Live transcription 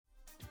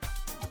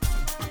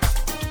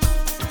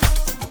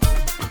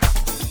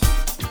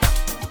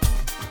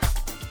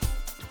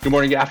Good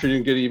morning, good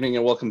afternoon, good evening,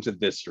 and welcome to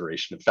this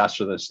iteration of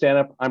Faster Than a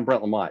Stand-Up. I'm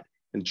Brent Lamont,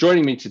 and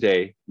joining me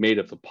today, mate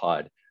of the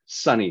pod,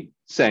 Sunny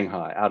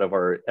Sanghai out of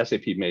our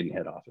SAP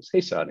Maidenhead office. Hey,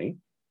 Sunny.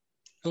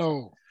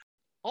 Hello.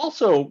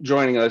 Also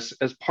joining us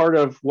as part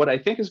of what I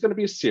think is going to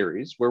be a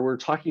series where we're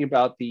talking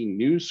about the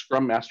new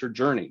Scrum Master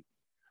journey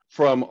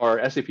from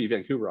our SAP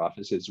Vancouver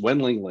office is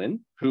Wenling Lin,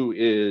 who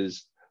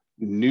is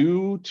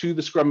new to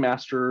the Scrum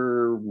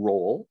Master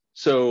role.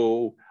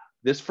 So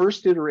this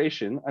first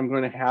iteration, I'm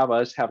going to have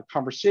us have a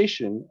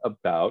conversation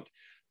about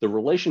the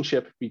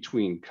relationship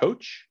between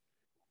coach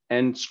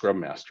and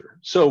Scrum Master.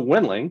 So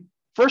Wenling,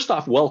 first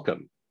off,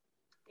 welcome.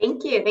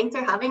 Thank you. Thanks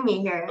for having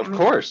me here. Of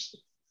course.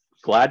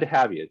 Glad to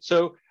have you.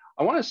 So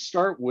I want to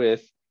start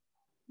with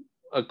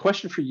a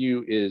question for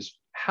you is,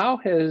 how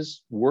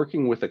has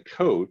working with a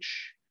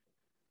coach,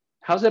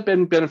 how's that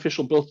been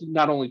beneficial both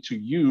not only to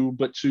you,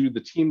 but to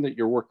the team that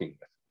you're working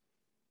with?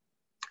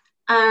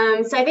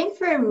 So I think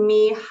for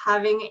me,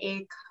 having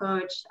a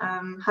coach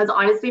has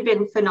honestly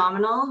been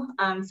phenomenal.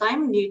 So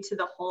I'm new to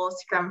the whole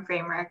Scrum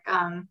framework,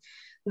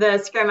 the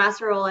Scrum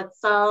Master role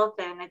itself.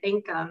 And I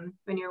think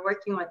when you're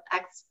working with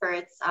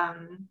experts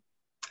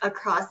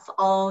across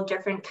all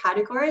different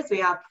categories, we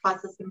have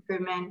process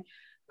improvement,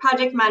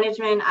 project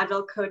management,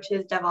 agile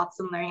coaches, DevOps,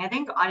 and learning. I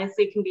think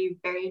honestly it can be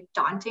very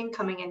daunting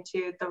coming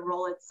into the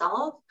role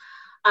itself.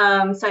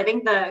 So I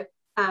think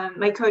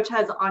my coach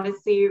has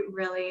honestly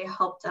really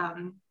helped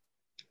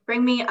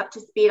bring me up to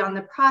speed on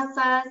the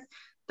process,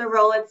 the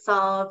role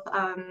itself,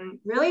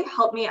 really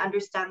helped me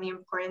understand the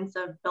importance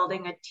of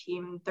building a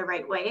team the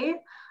right way,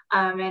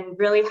 and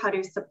really how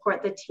to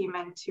support the team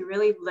and to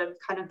really live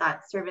kind of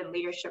that servant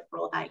leadership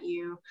role that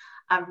you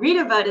read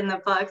about in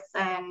the books.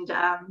 And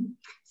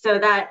so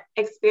that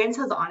experience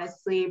has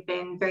honestly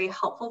been very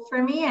helpful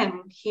for me.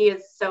 And he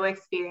is so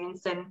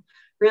experienced and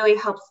really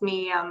helps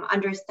me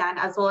understand,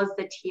 as well as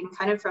the team,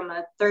 kind of from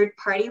a third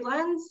party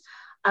lens,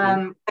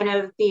 kind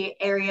of the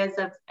areas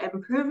of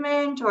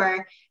improvement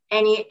or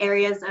any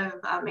areas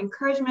of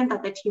encouragement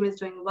that the team is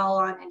doing well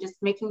on, and just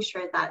making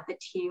sure that the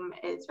team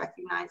is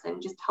recognized and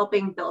just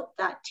helping build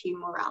that team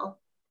morale.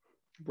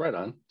 Right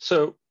on.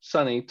 So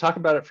Sunny, talk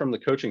about it from the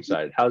coaching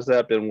side. How's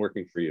that been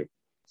working for you?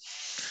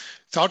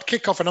 So I'd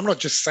kick off, and I'm not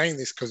just saying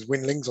this because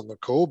Wenling's on the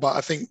call, but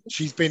I think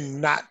she's been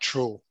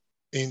natural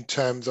in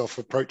terms of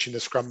approaching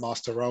the Scrum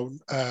Master role.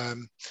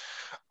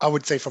 I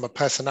would say from a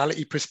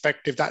personality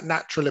perspective, that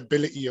natural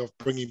ability of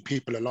bringing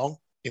people along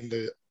in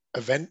the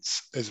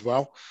events as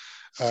well.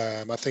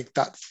 I think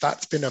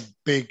that's been a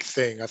big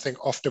thing. I think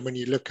often when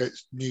you look at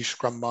new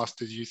Scrum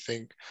Masters, you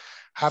think,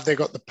 have they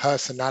got the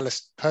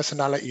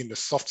personality and the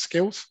soft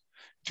skills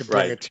to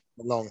bring a team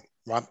along?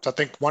 Right. So I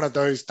think one of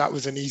those, that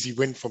was an easy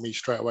win for me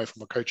straight away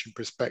from a coaching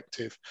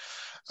perspective.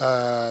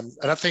 And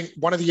I think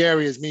one of the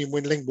areas me and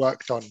Wenling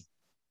worked on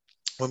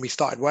when we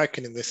started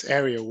working in this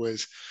area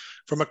was,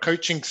 from a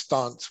coaching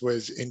stance,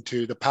 was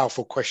into the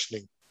powerful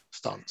questioning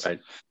stance.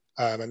 Right.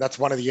 And that's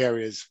one of the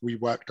areas we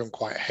worked on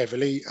quite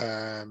heavily.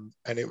 And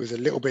it was a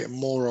little bit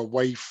more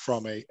away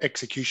from a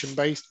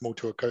execution-based, more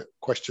to a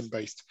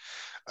question-based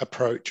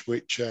approach,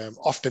 which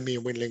often me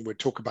and Wenling would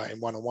talk about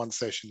in one-on-one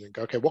sessions and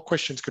go, okay, what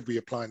questions could we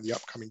apply in the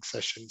upcoming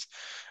sessions?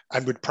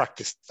 And would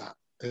practice that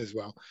as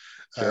well.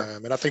 Sure.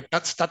 And I think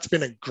that's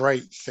been a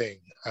great thing.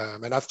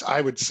 And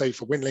I would say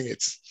for Wenling,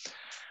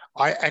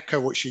 I echo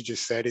what she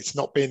just said. It's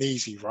not been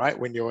easy, right?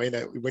 When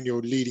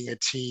you're leading a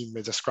team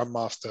as a Scrum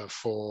Master,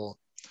 for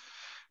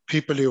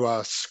people who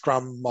are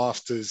Scrum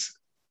Masters,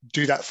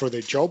 do that for their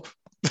job,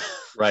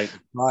 right?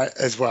 Right,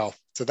 as well.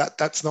 So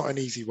that's not an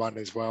easy one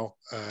as well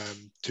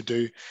to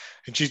do,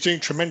 and she's doing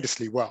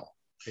tremendously well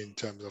in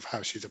terms of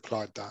how she's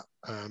applied that.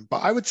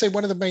 But I would say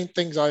one of the main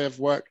things I have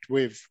worked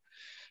with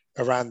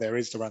around there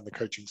is around the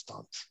coaching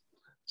stance.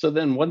 So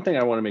then one thing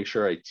I want to make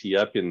sure I tee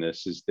up in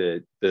this is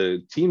that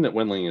the team that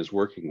Wenling is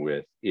working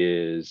with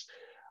is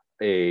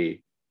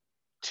a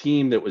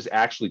team that was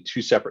actually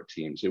two separate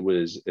teams. It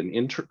was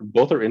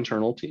both are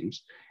internal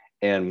teams,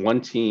 and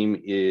one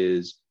team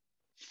is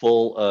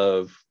full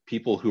of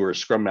people who are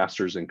Scrum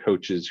Masters and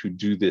coaches who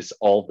do this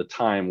all the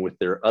time with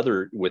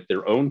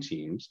their own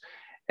teams.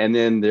 And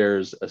then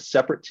there's a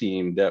separate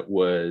team that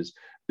was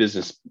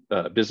business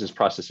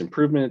process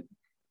improvement,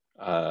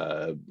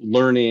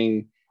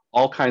 learning,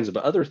 all kinds of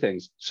other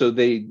things. So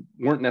they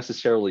weren't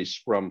necessarily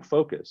Scrum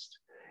focused.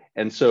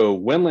 And so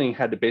Wenling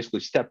had to basically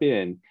step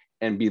in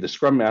and be the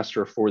Scrum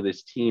Master for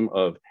this team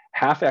of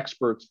half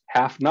experts,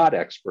 half not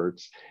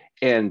experts,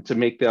 and to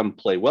make them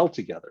play well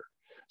together.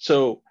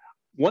 So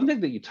one thing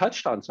that you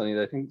touched on, something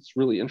that I think is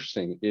really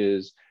interesting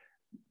is,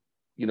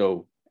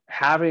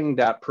 having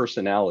that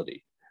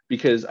personality,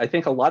 because I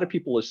think a lot of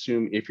people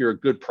assume if you're a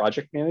good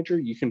project manager,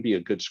 you can be a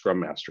good Scrum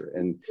Master.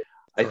 And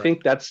I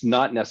think that's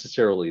not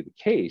necessarily the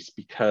case,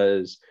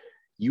 because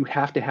you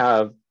have to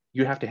have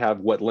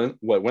what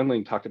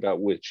Wenling talked about,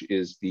 which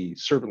is the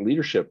servant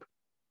leadership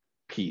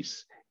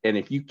piece. And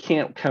if you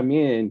can't come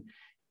in,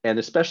 and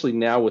especially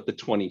now with the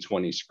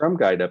 2020 Scrum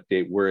Guide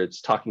update, where it's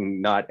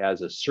talking not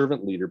as a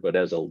servant leader, but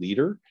as a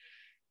leader,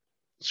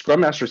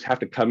 Scrum Masters have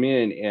to come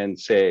in and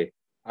say,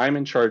 I'm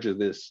in charge of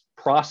this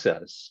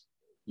process.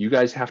 You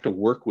guys have to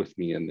work with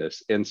me in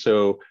this. And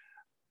so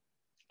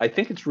I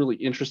think it's really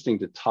interesting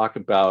to talk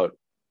about,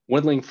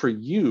 Wen-Ling, for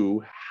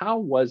you, how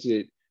was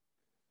it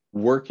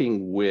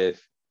working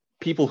with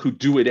people who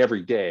do it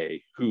every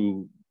day,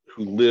 who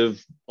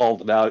live all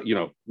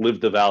the live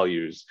the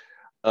values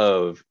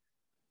of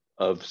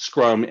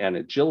Scrum and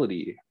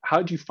agility? How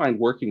did you find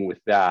working with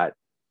that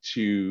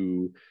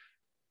to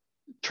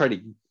try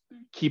to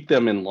keep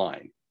them in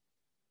line?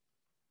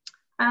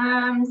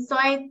 So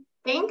I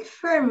think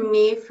for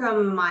me,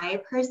 from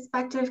my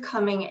perspective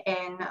coming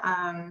in,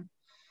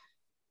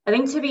 I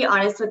think, to be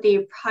honest, with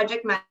the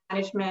project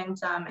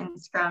management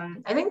and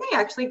Scrum, I think they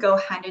actually go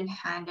hand in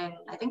hand, and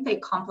I think they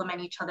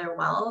complement each other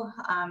well.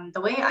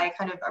 The way I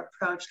kind of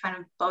approach kind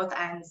of both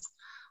ends,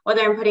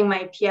 whether I'm putting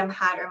my PM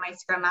hat or my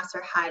Scrum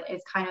Master hat,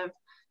 is kind of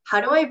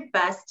how do I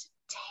best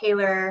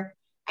tailor,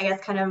 I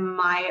guess, kind of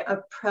my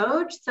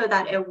approach so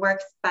that it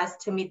works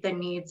best to meet the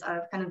needs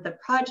of kind of the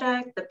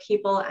project, the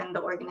people, and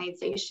the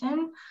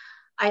organization.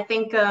 I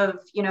think of,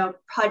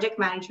 project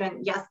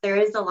management, yes, there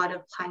is a lot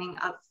of planning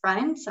up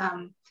front,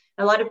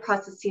 a lot of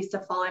processes to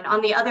follow. And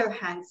on the other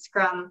hand,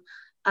 Scrum,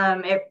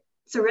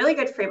 it's a really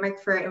good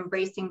framework for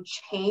embracing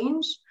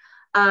change.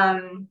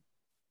 And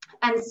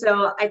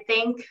so I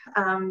think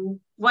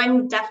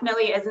one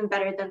definitely isn't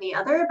better than the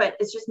other, but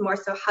it's just more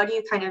so how do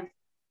you kind of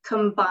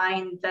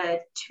combine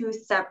the two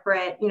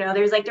separate,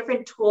 there's like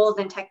different tools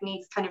and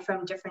techniques kind of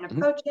from different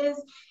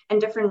approaches and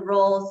different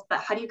roles, but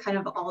how do you kind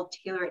of all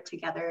tailor it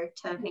together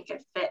to make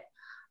it fit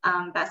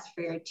best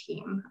for your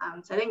team?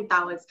 So I think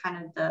that was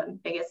kind of the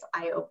biggest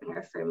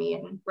eye-opener for me,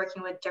 in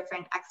working with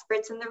different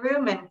experts in the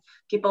room and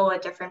people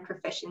with different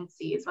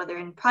proficiencies, whether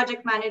in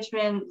project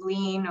management,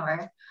 lean,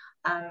 or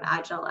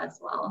agile as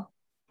well.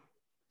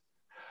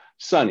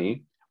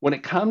 Sunny, when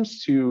it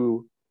comes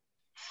to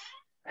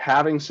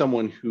having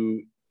someone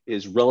who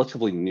is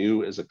relatively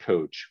new as a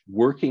coach,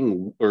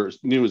 working, or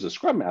new as a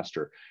Scrum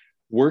Master,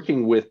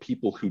 working with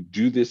people who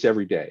do this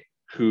every day,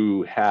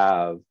 who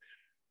have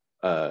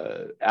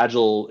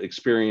agile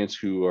experience,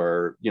 who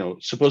are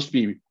supposed to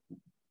be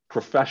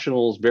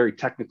professionals, very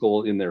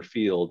technical in their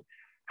field,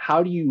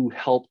 how do you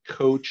help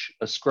coach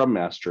a Scrum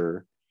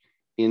Master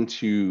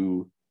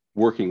into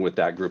working with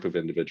that group of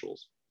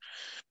individuals?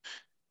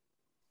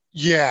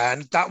 Yeah,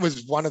 and that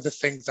was one of the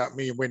things that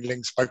me and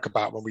Wen-Ling spoke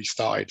about when we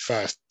started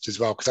first as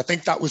well, because I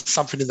think that was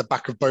something in the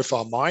back of both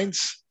our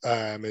minds.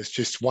 It's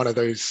just one of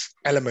those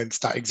elements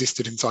that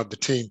existed inside the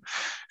team.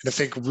 And I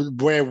think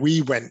where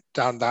we went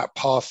down that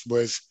path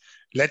was,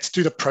 let's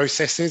do the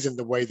processes in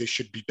the way they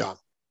should be done,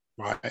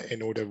 right?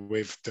 In order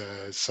with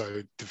the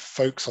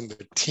folks on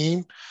the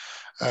team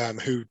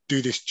who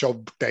do this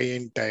job day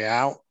in, day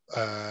out,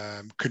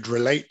 could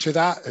relate to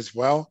that as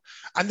well.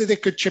 And that they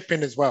could chip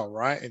in as well,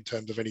 right? In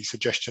terms of any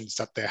suggestions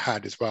that they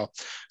had as well.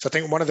 So I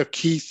think one of the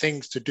key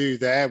things to do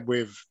there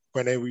with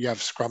whenever we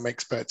have Scrum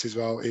experts as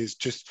well is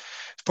just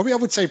probably, I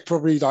would say,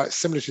 probably like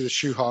similar to the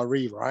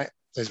Shuhari, right?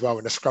 As well,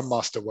 in the Scrum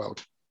Master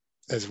world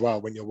as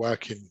well, when you're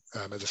working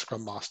as a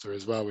Scrum Master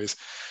as well, is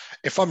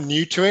if I'm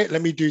new to it,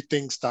 let me do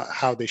things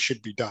how they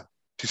should be done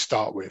to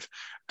start with.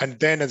 And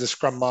then as a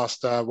Scrum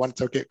Master,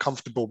 once I get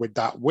comfortable with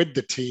that, with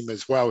the team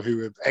as well,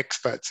 who are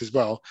experts as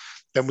well,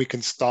 then we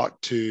can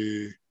start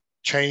to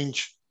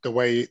change the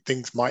way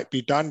things might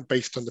be done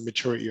based on the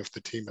maturity of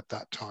the team at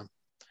that time.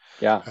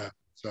 Yeah.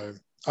 So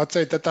I'd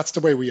say that's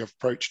the way we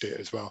approached it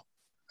as well.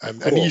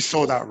 Cool. And you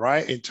saw that,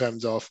 right? In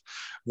terms of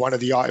one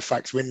of the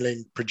artifacts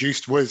Wen-Ling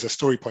produced was a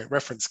story point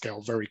reference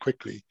scale very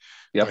quickly.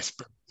 Yep.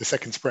 By the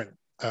second sprint.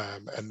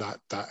 And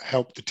that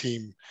helped the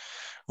team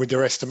with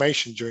their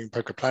estimation during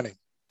POCR planning.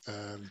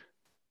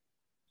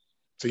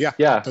 So yeah,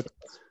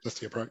 that's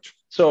the approach.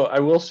 So I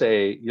will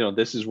say,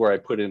 this is where I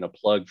put in a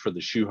plug for the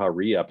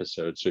Shuhari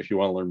episode. So if you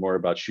want to learn more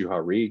about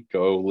Shuhari,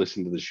 go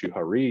listen to the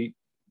Shuhari.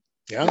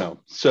 Yeah.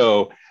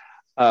 So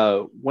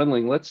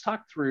Wen-Ling, let's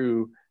talk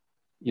through,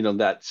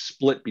 that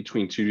split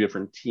between two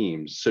different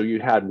teams. So you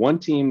had one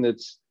team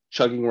that's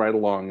chugging right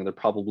along, and they're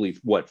probably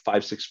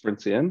 5-6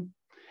 sprints in,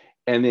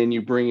 and then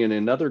you bring in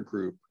another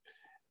group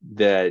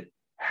that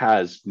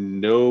has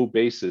no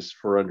basis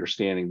for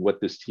understanding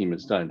what this team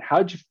has done.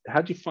 How'd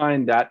you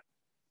find that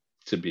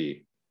to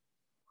be?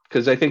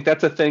 Because I think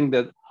that's a thing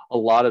that a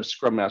lot of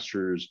Scrum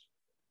Masters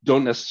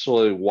don't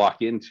necessarily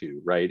walk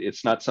into, right?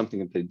 It's not something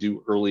that they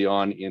do early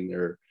on in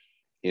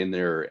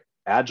their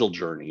agile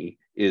journey,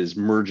 is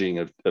merging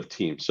of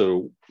teams.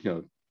 So,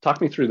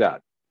 talk me through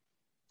that.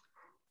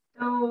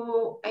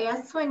 So I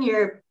guess when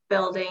you're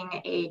building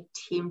a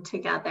team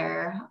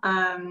together,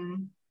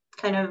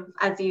 kind of,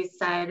 as you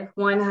said,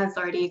 one has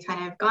already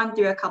kind of gone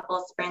through a couple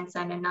of sprints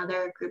and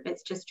another group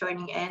is just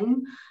joining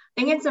in. I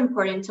think it's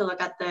important to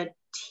look at the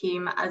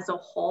team as a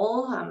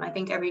whole. I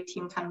think every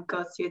team kind of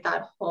goes through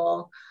that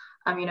whole,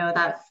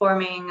 that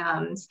forming,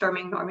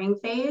 storming, norming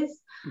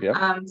phase.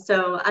 Yeah.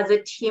 So as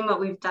a team, what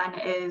we've done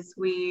is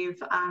we've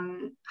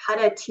had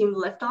a team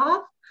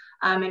liftoff.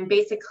 And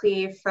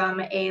basically from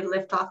a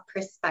liftoff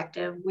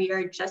perspective, we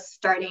are just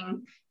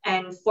starting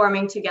and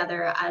forming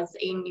together as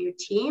a new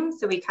team.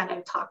 So we kind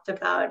of talked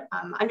about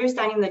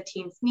understanding the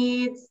team's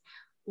needs,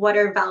 what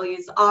our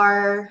values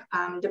are,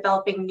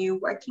 developing new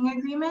working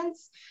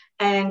agreements,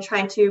 and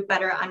trying to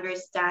better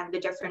understand the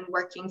different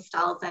working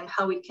styles and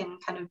how we can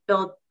kind of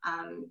build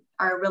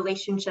our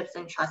relationships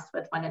and trust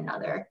with one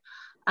another.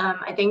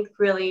 I think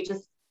really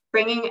just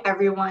bringing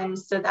everyone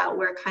so that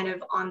we're kind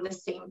of on the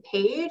same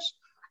page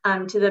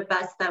to the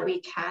best that we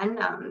can.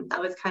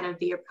 That was kind of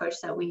the approach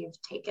that we've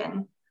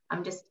taken,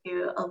 just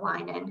to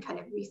align and kind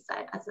of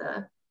reset as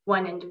a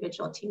one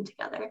individual team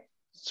together.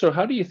 So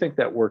how do you think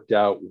that worked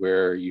out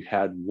where you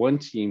had one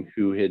team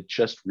who had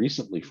just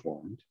recently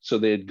formed? So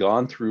they had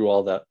gone through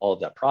all of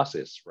that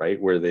process, right?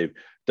 Where they've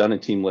done a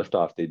team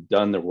liftoff, they've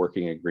done their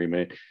working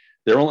agreement.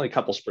 They're only a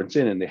couple sprints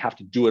in and they have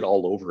to do it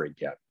all over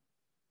again,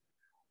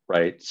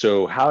 right?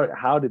 So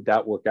how did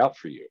that work out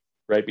for you,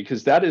 right?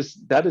 Because that is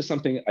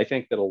something I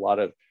think that a lot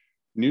of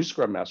new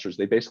Scrum Masters,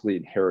 they basically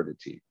inherit a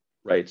team,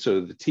 right?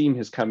 So the team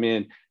has come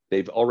in,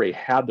 they've already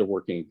had their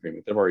working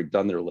agreement. They've already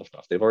done their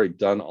liftoff. They've already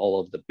done all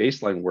of the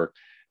baseline work.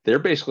 They're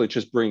basically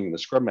just bringing the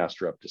Scrum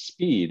Master up to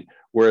speed.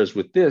 Whereas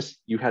with this,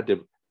 you had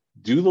to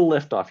do the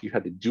liftoff. You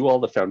had to do all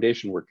the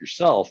foundation work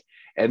yourself.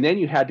 And then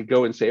you had to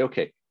go and say,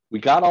 okay, we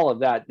got all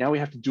of that. Now we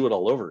have to do it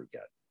all over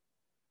again.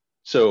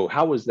 So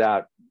how was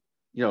that?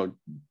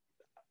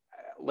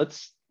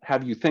 Let's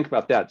have you think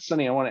about that.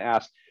 Sunny, I want to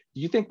ask,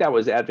 do you think that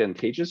was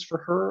advantageous for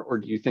her? Or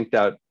do you think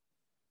that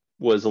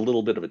was a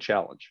little bit of a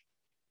challenge?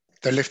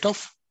 The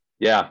liftoff?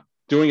 Yeah,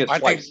 doing it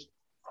twice.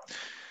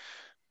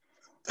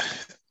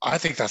 I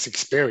think that's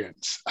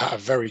experience at a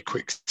very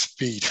quick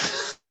speed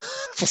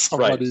for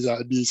somebody who's at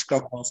a new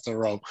Scrum Master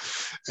role.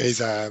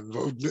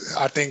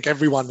 I think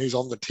everyone who's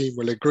on the team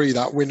will agree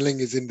that Winling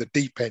is in the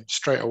deep end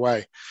straight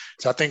away.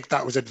 So I think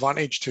that was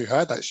advantage to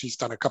her that she's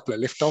done a couple of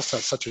liftoffs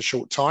at such a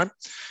short time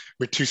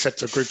with two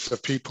sets of groups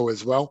of people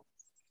as well.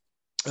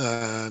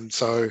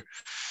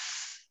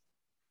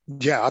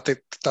 Yeah, I think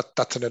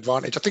that's an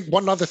advantage. I think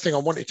one other thing I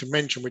wanted to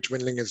mention, which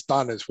Winling has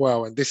done as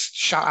well, and this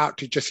shout out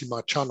to Jesse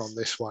Marchand on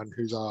this one,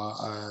 who's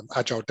our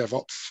Agile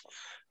DevOps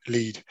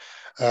lead.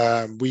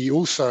 We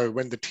also,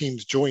 when the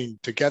teams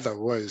joined together,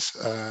 was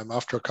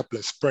after a couple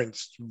of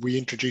sprints, we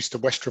introduced the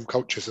Westrum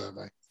Culture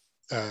Survey.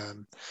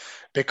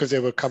 Because they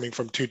were coming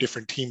from two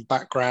different team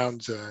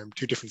backgrounds,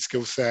 two different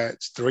skill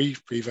sets, three,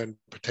 even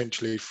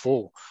potentially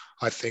four,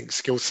 I think,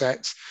 skill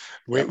sets.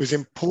 Where it was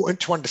important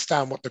to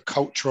understand what the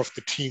culture of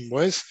the team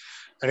was,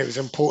 and it was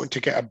important to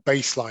get a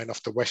baseline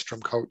of the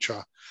Westrum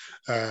culture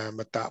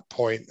at that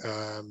point.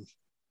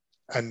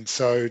 And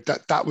so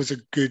that was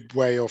a good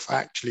way of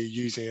actually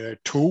using a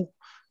tool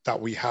that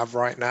we have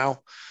right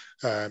now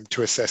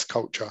to assess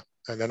culture.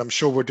 And then I'm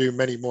sure we'll do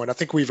many more. And I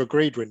think we've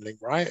agreed,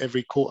 Winling, right?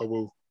 Every quarter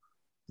we'll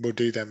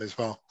do them as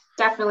well.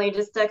 Definitely,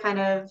 just to kind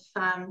of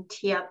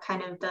tee up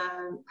kind of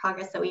the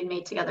progress that we've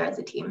made together as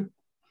a team.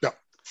 Yeah.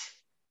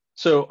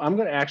 So I'm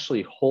going to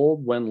actually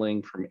hold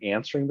Winling from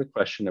answering the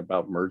question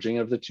about merging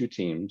of the two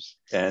teams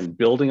and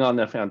building on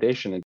that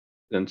foundation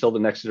until the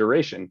next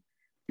iteration,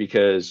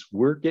 because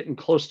we're getting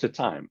close to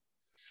time.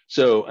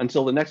 So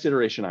until the next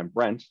iteration, I'm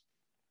Brent.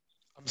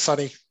 I'm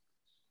Sunny.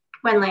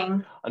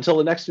 Winling. Until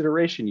the next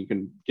iteration, you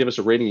can give us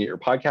a rating at your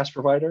podcast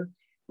provider.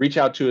 Reach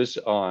out to us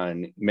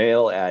on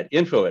mail at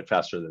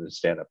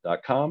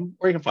info@fasterthanstandup.com,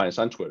 or you can find us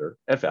on Twitter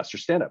at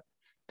FasterStandup.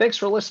 Thanks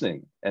for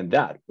listening. And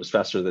that was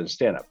Faster Than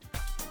Stand-Up.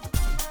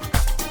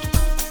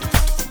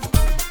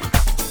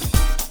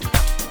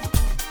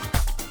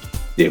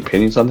 The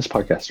opinions on this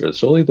podcast are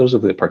solely those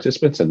of the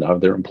participants and not of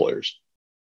their employers.